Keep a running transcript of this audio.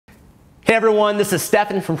Hey everyone, this is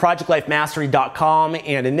Stefan from ProjectLifeMastery.com,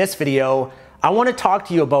 and in this video, I want to talk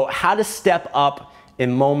to you about how to step up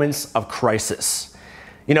in moments of crisis.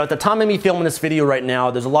 You know, at the time of me filming this video right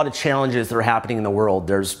now, there's a lot of challenges that are happening in the world.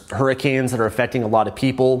 There's hurricanes that are affecting a lot of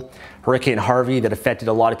people. Hurricane Harvey that affected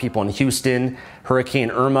a lot of people in Houston.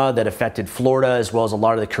 Hurricane Irma that affected Florida as well as a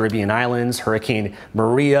lot of the Caribbean islands. Hurricane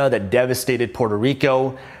Maria that devastated Puerto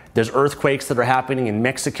Rico. There's earthquakes that are happening in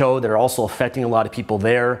Mexico that are also affecting a lot of people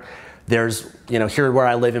there. There's, here where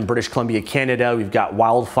I live in British Columbia, Canada, we've got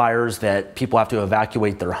wildfires that people have to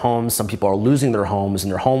evacuate their homes. Some people are losing their homes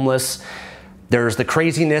and they're homeless. There's the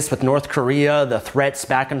craziness with North Korea, the threats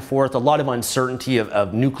back and forth, a lot of uncertainty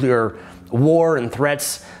of nuclear war and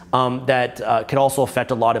threats that could also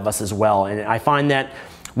affect a lot of us as well. And I find that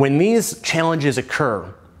when these challenges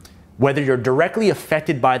occur, whether you're directly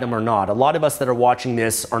affected by them or not, a lot of us that are watching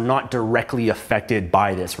this are not directly affected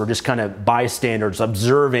by this. We're just kind of bystanders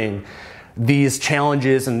observing these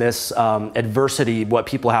challenges and this adversity, what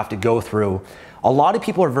people have to go through. A lot of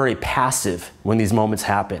people are very passive when these moments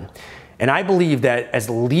happen. And I believe that as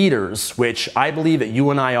leaders, which I believe that you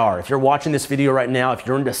and I are, if you're watching this video right now, if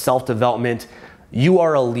you're into self-development, you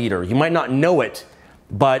are a leader. You might not know it,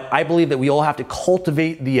 but I believe that we all have to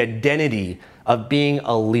cultivate the identity of being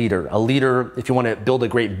a leader. A leader, if you want to build a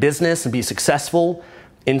great business and be successful,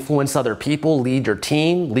 influence other people, lead your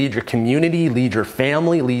team, lead your community, lead your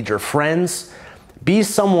family, lead your friends. Be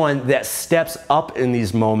someone that steps up in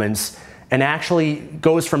these moments and actually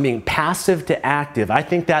goes from being passive to active. I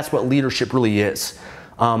think that's what leadership really is.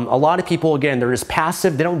 A lot of people, again, they're just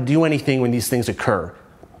passive. They don't do anything when these things occur.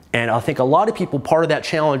 And I think a lot of people, part of that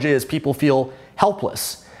challenge is people feel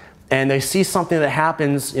helpless. And they see something that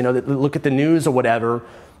happens, they look at the news or whatever,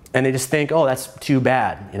 and they just think, oh, that's too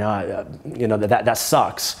bad. That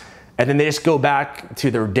sucks. And then they just go back to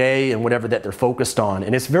their day and whatever that they're focused on.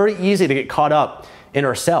 And it's very easy to get caught up in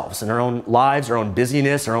ourselves, in our own lives, our own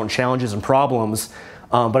busyness, our own challenges and problems.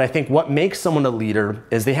 But I think what makes someone a leader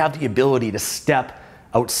is they have the ability to step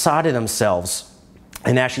outside of themselves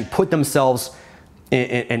and actually put themselves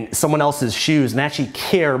in someone else's shoes and actually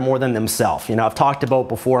care more than themselves. I've talked about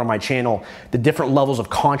before on my channel the different levels of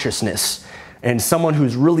consciousness. And someone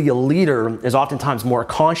who's really a leader is oftentimes more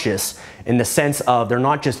conscious in the sense of they're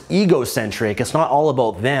not just egocentric. It's not all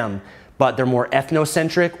about them, but they're more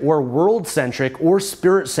ethnocentric or world-centric or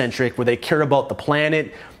spirit-centric, where they care about the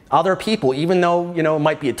planet, other people. Even though, it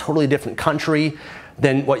might be a totally different country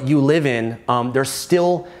than what you live in, there's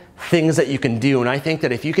still things that you can do. And I think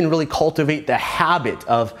that if you can really cultivate the habit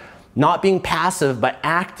of not being passive but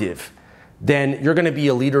active, then you're going to be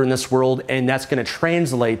a leader in this world, and that's going to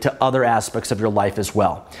translate to other aspects of your life as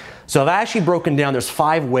well. So I've actually broken down, there's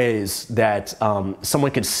 5 ways that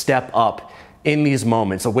someone can step up in these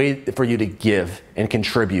moments, a way for you to give and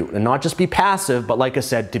contribute and not just be passive, but like I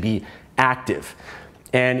said, to be active.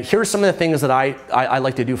 And here's some of the things that I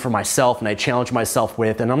like to do for myself and I challenge myself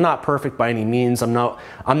with. And I'm not perfect by any means. I'm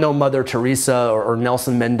no Mother Teresa or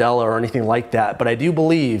Nelson Mandela or anything like that. But I do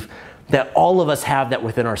believe that all of us have that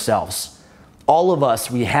within ourselves. All of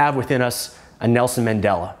us, we have within us a Nelson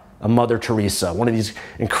Mandela, a Mother Teresa, one of these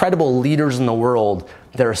incredible leaders in the world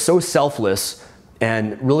that are so selfless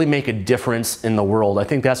and really make a difference in the world. I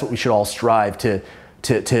think that's what we should all strive to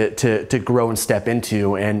grow and step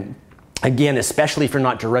into. And again, especially if you're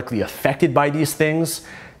not directly affected by these things,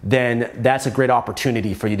 then that's a great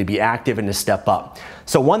opportunity for you to be active and to step up.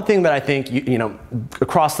 So one thing that I think,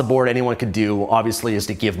 across the board anyone could do, obviously, is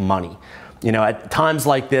to give money. At times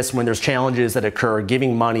like this, when there's challenges that occur,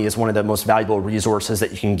 giving money is one of the most valuable resources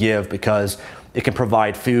that you can give, because it can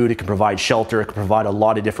provide food, it can provide shelter, it can provide a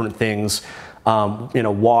lot of different things,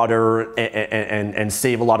 water, and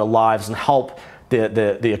save a lot of lives and help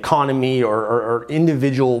the economy or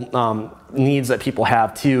individual needs that people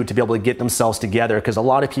have too, to be able to get themselves together, because a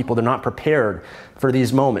lot of people, they're not prepared for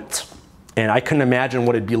these moments. And I couldn't imagine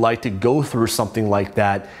what it'd be like to go through something like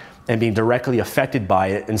that and being directly affected by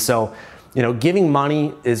it. And so, giving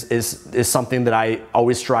money is something that I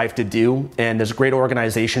always strive to do. And there's great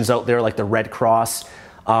organizations out there like the Red Cross.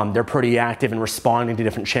 They're pretty active in responding to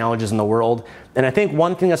different challenges in the world. And I think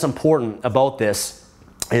one thing that's important about this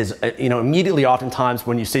is, immediately oftentimes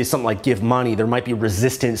when you say something like give money, there might be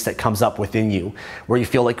resistance that comes up within you, where you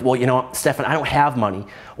feel like, well, Stefan, I don't have money,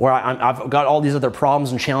 or I've got all these other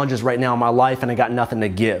problems and challenges right now in my life and I got nothing to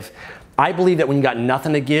give. I believe that when you got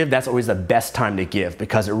nothing to give, that's always the best time to give,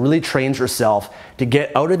 because it really trains yourself to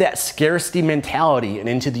get out of that scarcity mentality and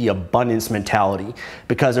into the abundance mentality,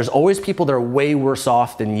 because there's always people that are way worse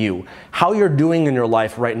off than you. How you're doing in your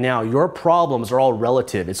life right now, your problems are all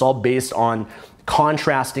relative. It's all based on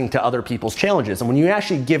contrasting to other people's challenges. And when you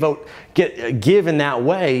actually give in that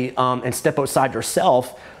way and step outside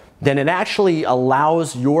yourself, then it actually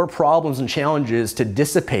allows your problems and challenges to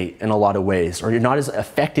dissipate in a lot of ways, or you're not as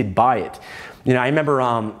affected by it. You know, I remember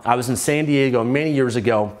I was in San Diego many years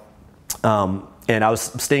ago, and I was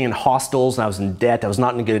staying in hostels, and I was in debt. I was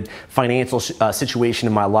not in a good financial situation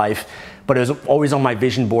in my life, but it was always on my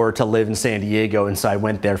vision board to live in San Diego, and so I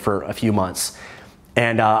went there for a few months.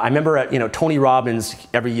 And I remember, you know, Tony Robbins,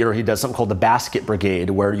 every year he does something called the Basket Brigade,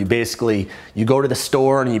 where you basically, you go to the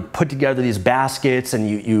store and you put together these baskets, and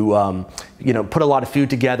you know, put a lot of food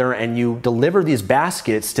together, and you deliver these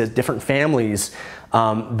baskets to different families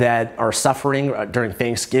that are suffering during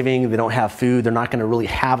Thanksgiving. They don't have food. They're not going to really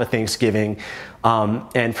have a Thanksgiving.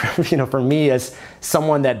 And you know, for me, as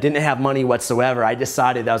someone that didn't have money whatsoever, I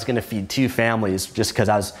decided I was going to feed 2 families just because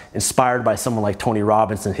I was inspired by someone like Tony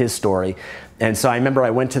Robbins and his story. And so I remember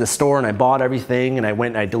I went to the store and I bought everything, and I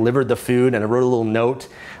went and I delivered the food, and I wrote a little note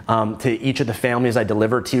to each of the families I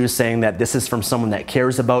delivered to, saying that this is from someone that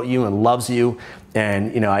cares about you and loves you.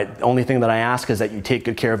 And you know, the only thing that I ask is that you take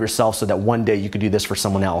good care of yourself, so that one day you could do this for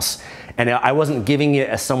someone else. And I wasn't giving it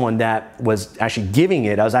as someone that was actually giving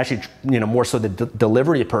it. I was actually, you know, more so the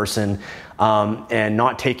delivery person, and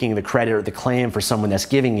not taking the credit or the claim for someone that's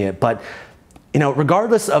giving it. But you know,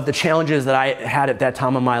 regardless of the challenges that I had at that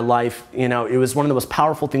time in my life, you know, it was one of the most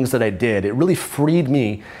powerful things that I did. It really freed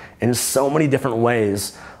me in so many different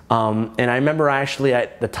ways. And I remember actually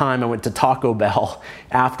at the time I went to Taco Bell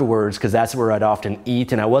afterwards, because that's where I'd often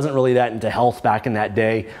eat. And I wasn't really that into health back in that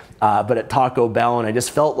day, but at Taco Bell, and I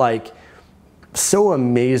just felt like so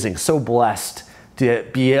amazing, so blessed to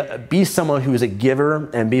be someone who is a giver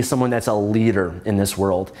and be someone that's a leader in this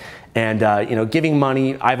world. And you know, giving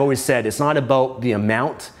money, I've always said, it's not about the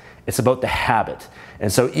amount, it's about the habit.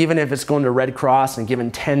 And so even if it's going to Red Cross and giving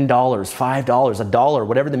 $10, $5, $1,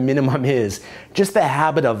 whatever the minimum is, just the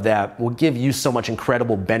habit of that will give you so much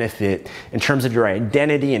incredible benefit in terms of your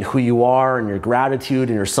identity and who you are, and your gratitude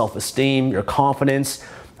and your self-esteem, your confidence.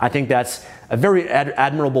 I think that's a very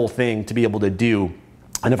admirable thing to be able to do.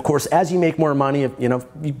 And of course, as you make more money, you know,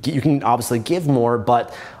 you can obviously give more,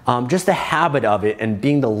 but just the habit of it and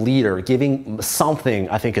being the leader, giving something,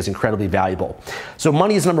 I think is incredibly valuable. So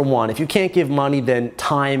money is number one. If you can't give money, then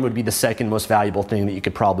time would be the second most valuable thing that you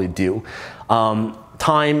could probably do.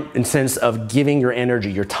 Time in sense of giving your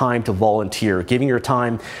energy, your time to volunteer, giving your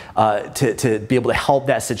time to be able to help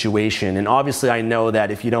that situation. And obviously I know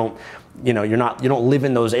that if you don't, you know, you don't live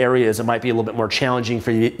in those areas, it might be a little bit more challenging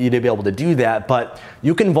for you to be able to do that, but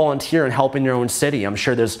you can volunteer and help in your own city. I'm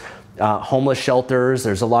sure there's homeless shelters,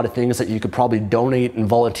 there's a lot of things that you could probably donate and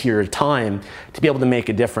volunteer your time to be able to make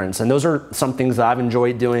a difference. And those are some things that I've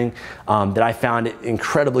enjoyed doing, that I found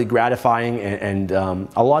incredibly gratifying and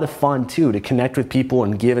a lot of fun too, to connect with people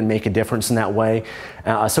and give and make a difference in that way.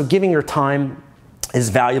 So giving your time is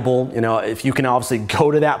valuable. You know, if you can obviously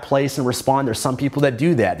go to that place and respond, there's some people that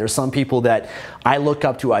do that. There's some people that I look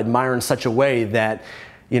up to, I admire in such a way that,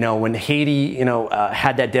 you know, when Haiti, you know,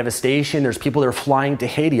 had that devastation, there's people that are flying to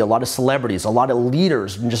Haiti, a lot of celebrities, a lot of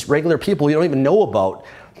leaders, and just regular people you don't even know about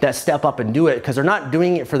that step up and do it, because they're not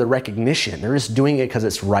doing it for the recognition. They're just doing it because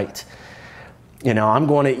it's right. You know, I'm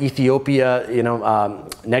going to Ethiopia, you know,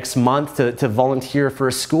 next month to volunteer for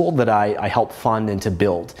a school that I help fund and to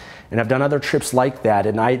build. And I've done other trips like that,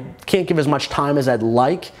 and I can't give as much time as I'd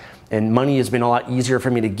like, and money has been a lot easier for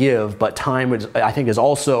me to give, but time, I think, is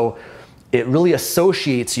also, it really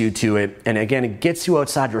associates you to it, and again, it gets you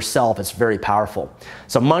outside yourself. It's very powerful.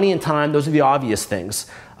 So money and time, those are the obvious things.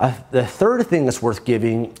 The third thing that's worth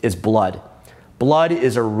giving is blood. Blood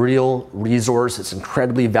is a real resource. It's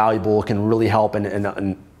incredibly valuable. It can really help,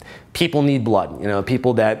 and people need blood. You know,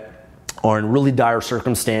 people that are in really dire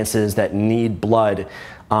circumstances that need blood.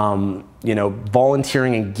 You know,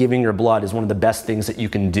 volunteering and giving your blood is one of the best things that you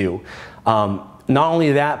can do. Not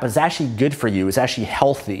only that, but it's actually good for you. It's actually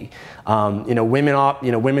healthy. You know,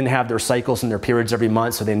 women have their cycles and their periods every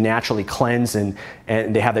month, so they naturally cleanse and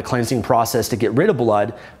they have the cleansing process to get rid of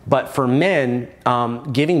blood. But for men,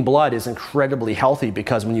 giving blood is incredibly healthy,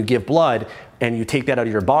 because when you give blood and you take that out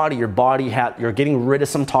of your body, you're getting rid of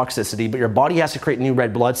some toxicity, but your body has to create new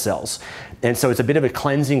red blood cells. And so it's a bit of a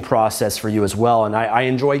cleansing process for you as well. And I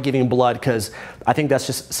enjoy giving blood because I think that's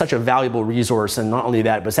just such a valuable resource. And not only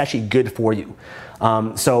that, but it's actually good for you.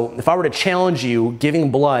 So if I were to challenge you,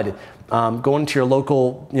 giving blood, go into your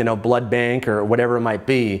local, you know, blood bank or whatever it might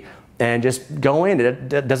be, and just go in.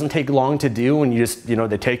 It doesn't take long to do, and you just, you know,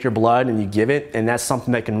 they take your blood and you give it, and that's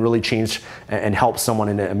something that can really change and help someone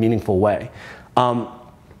in a meaningful way.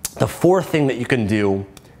 The fourth thing that you can do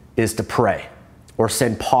is to pray, or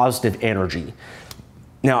send positive energy.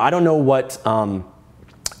 Now, I don't know what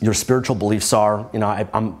your spiritual beliefs are. You know,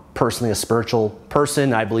 I'm personally a spiritual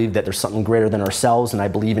person. I believe that there's something greater than ourselves, and I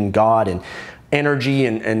believe in God and energy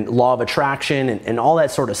and law of attraction and all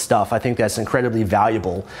that sort of stuff. I think that's incredibly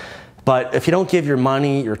valuable. But if you don't give your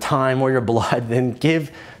money, your time, or your blood, then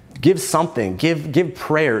give something. Give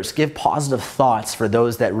prayers, give positive thoughts for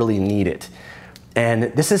those that really need it. And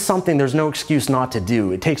this is something there's no excuse not to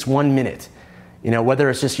do. It takes 1 minute. You know, whether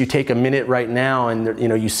it's just you take a minute right now and, you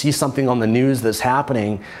know, you see something on the news that's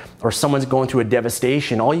happening, or someone's going through a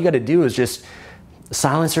devastation, all you got to do is just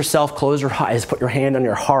silence yourself, close your eyes, put your hand on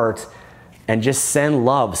your heart, and just send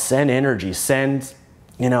love, send energy, send,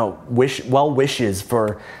 you know, well wishes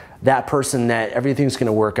for that person, that everything's going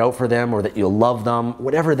to work out for them, or that you'll love them,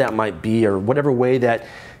 whatever that might be, or whatever way that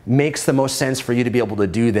makes the most sense for you to be able to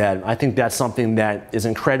do that. I think that's something that is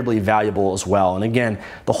incredibly valuable as well. And again,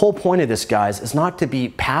 the whole point of this, guys, is not to be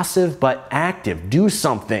passive, but active. Do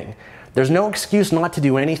something. There's no excuse not to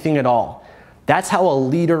do anything at all. That's how a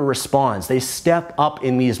leader responds. They step up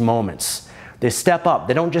in these moments. They step up.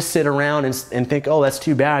 They don't just sit around and think, oh, that's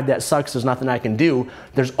too bad, that sucks, there's nothing I can do.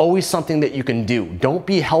 There's always something that you can do. Don't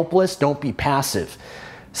be helpless, don't be passive.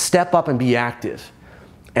 Step up and be active.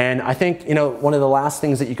 And I think, you know, one of the last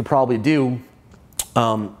things that you could probably do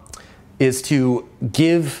is to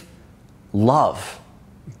give love.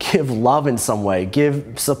 Give love in some way.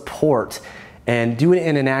 Give support, and do it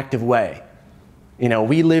in an active way. You know,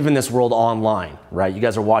 we live in this world online, right? You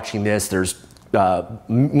guys are watching this. There's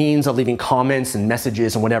means of leaving comments and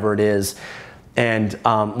messages and whatever it is. And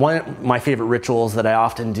one of my favorite rituals that I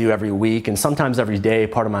often do every week, and sometimes every day,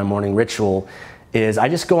 part of my morning ritual, is I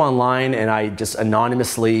just go online and I just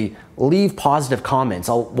anonymously leave positive comments.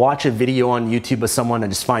 I'll watch a video on YouTube of someone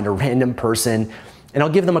and just find a random person, and I'll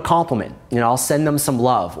give them a compliment. You know, I'll send them some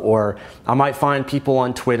love. Or I might find people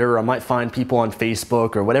on Twitter, or I might find people on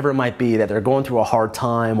Facebook, or whatever it might be, that they're going through a hard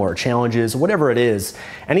time or challenges, whatever it is.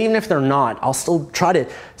 And even if they're not, I'll still try to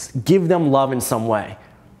give them love in some way.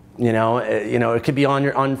 You know, it could be on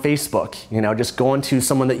Facebook, you know, just going to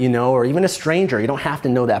someone that you know, or even a stranger. You don't have to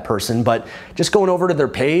know that person, but just going over to their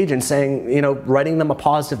page and saying, you know, writing them a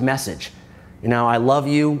positive message. You know, I love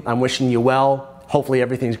you, I'm wishing you well, hopefully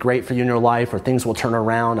everything's great for you in your life, or things will turn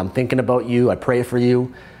around, I'm thinking about you, I pray for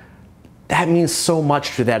you. That means so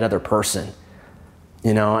much to that other person.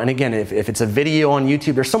 You know, and again, if it's a video on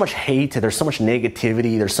YouTube, there's so much hate, there's so much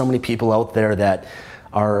negativity, there's so many people out there that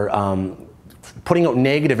are putting out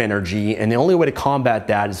negative energy, and the only way to combat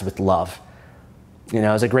that is with love. You know,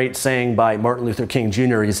 there's a great saying by Martin Luther King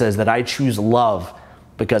Jr. He says that I choose love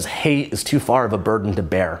because hate is too far of a burden to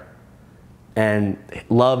bear. And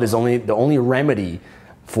love is the only remedy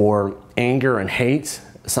for anger and hate,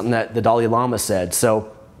 something that the Dalai Lama said.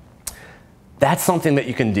 So that's something that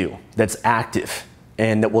you can do that's active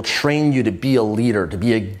and that will train you to be a leader, to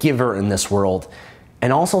be a giver in this world,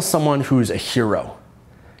 and also someone who's a hero.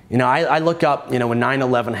 You know, I look up, you know, when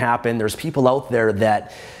 9/11 happened, there's people out there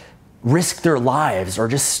that risk their lives or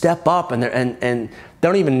just step up, and they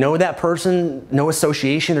don't even know that person, no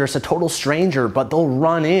association, they're just a total stranger, but they'll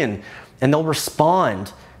run in and they'll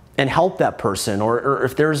respond and help that person. Or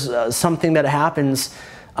if there's something that happens,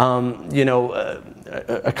 you know,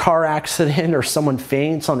 a car accident, or someone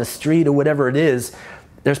faints on the street, or whatever it is,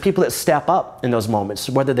 there's people that step up in those moments,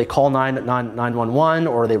 whether they call 911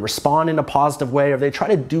 or they respond in a positive way, or they try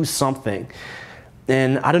to do something.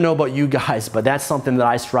 And I don't know about you guys, but that's something that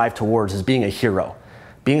I strive towards, is being a hero,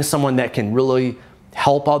 being someone that can really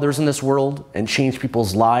help others in this world and change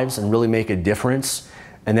people's lives and really make a difference.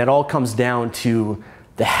 And that all comes down to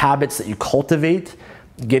the habits that you cultivate,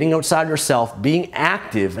 getting outside yourself, being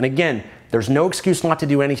active. And again, there's no excuse not to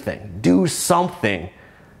do anything. Do something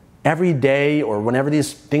every day or whenever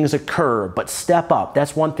these things occur, but step up.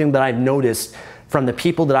 That's one thing that I've noticed from the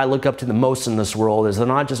people that I look up to the most in this world, is they're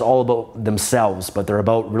not just all about themselves, but they're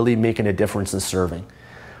about really making a difference and serving.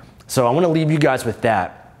 So I want to leave you guys with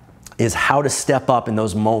that, is how to step up in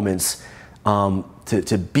those moments,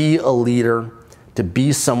 to be a leader, to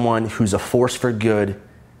be someone who's a force for good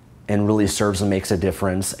and really serves and makes a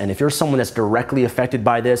difference. And if you're someone that's directly affected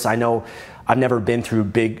by this, I know I've never been through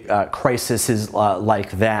big crises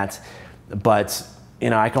like that, but you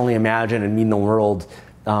know, I can only imagine and mean the world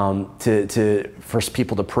for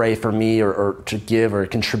people to pray for me, or to give or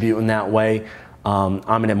contribute in that way.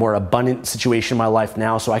 I'm in a more abundant situation in my life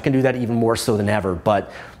now, so I can do that even more so than ever.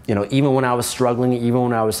 But you know, even when I was struggling, even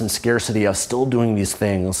when I was in scarcity, I was still doing these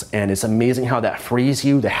things. And it's amazing how that frees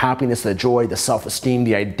you, the happiness, the joy, the self-esteem,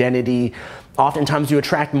 the identity. Oftentimes you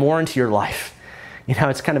attract more into your life. You know,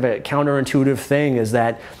 it's kind of a counterintuitive thing, is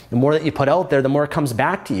that the more that you put out there, the more it comes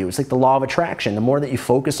back to you. It's like the law of attraction. The more that you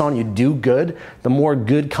focus on, you do good, the more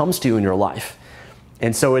good comes to you in your life.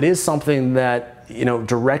 And so it is something that, you know,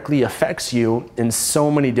 directly affects you in so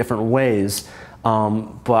many different ways.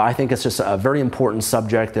 But I think it's just a very important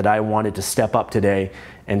subject that I wanted to step up today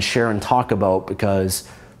and share and talk about, because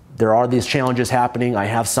there are these challenges happening. I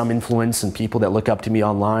have some influence and people that look up to me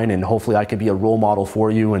online, and hopefully I can be a role model for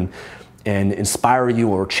you and inspire you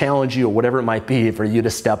or challenge you or whatever it might be for you to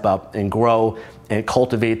step up and grow and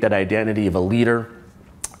cultivate that identity of a leader.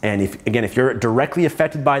 And if you're directly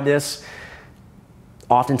affected by this,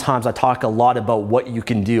 oftentimes I talk a lot about what you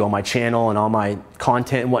can do on my channel and on my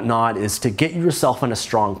content and whatnot, is to get yourself in a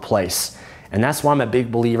strong place. And that's why I'm a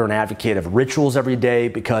big believer and advocate of rituals every day,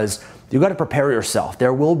 because you got to prepare yourself.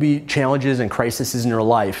 There will be challenges and crises in your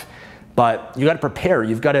life, but you got to prepare.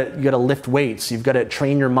 You got to lift weights. You've got to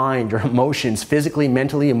train your mind, your emotions, physically,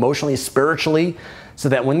 mentally, emotionally, spiritually, so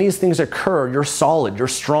that when these things occur, you're solid, you're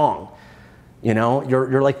strong. You know,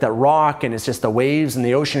 you're like that rock, and it's just the waves and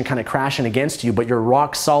the ocean kind of crashing against you, but you're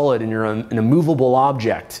rock solid and you're an immovable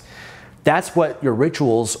object. That's what your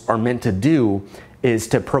rituals are meant to do, is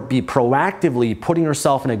to be proactively putting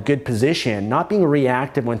yourself in a good position, not being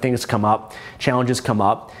reactive when things come up, challenges come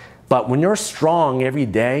up. But when you're strong every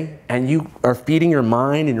day and you are feeding your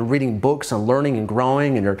mind and you're reading books and learning and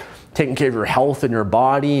growing, and you're taking care of your health and your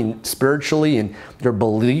body and spiritually and your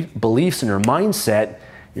beliefs and your mindset,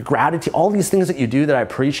 your gratitude, all these things that you do that I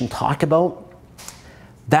preach and talk about,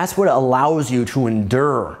 that's what allows you to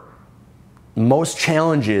endure most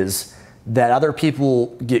challenges that other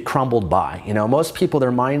people get crumbled by. You know, most people,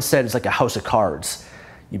 their mindset is like a house of cards.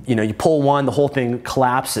 You know, you pull one, the whole thing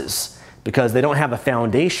collapses because they don't have a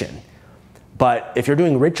foundation. But if you're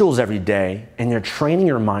doing rituals every day and you're training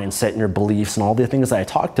your mindset and your beliefs and all the things that I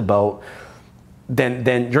talked about,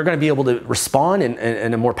 then you're going to be able to respond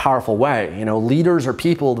in a more powerful way. You know, leaders are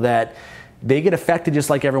people that they get affected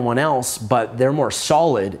just like everyone else, but they're more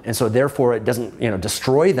solid, and so therefore it doesn't, you know,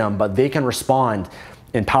 destroy them, but they can respond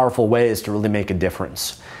in powerful ways to really make a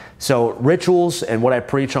difference. So rituals and what I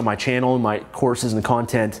preach on my channel and my courses and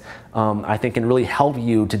content, I think can really help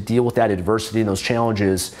you to deal with that adversity and those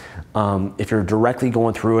challenges if you're directly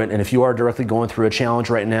going through it. And if you are directly going through a challenge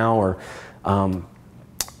right now, or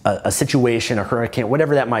a situation, a hurricane,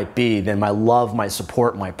 whatever that might be, then my love, my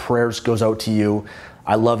support, my prayers goes out to you.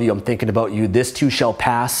 I love you. I'm thinking about you. This too shall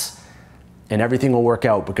pass, and everything will work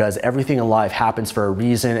out, because everything in life happens for a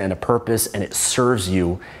reason and a purpose, and it serves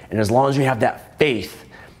you. And as long as you have that faith,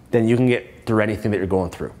 then you can get through anything that you're going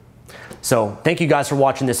through. So thank you guys for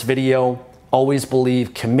watching this video. Always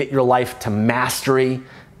believe, commit your life to mastery,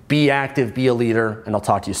 be active, be a leader, and I'll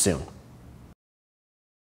talk to you soon.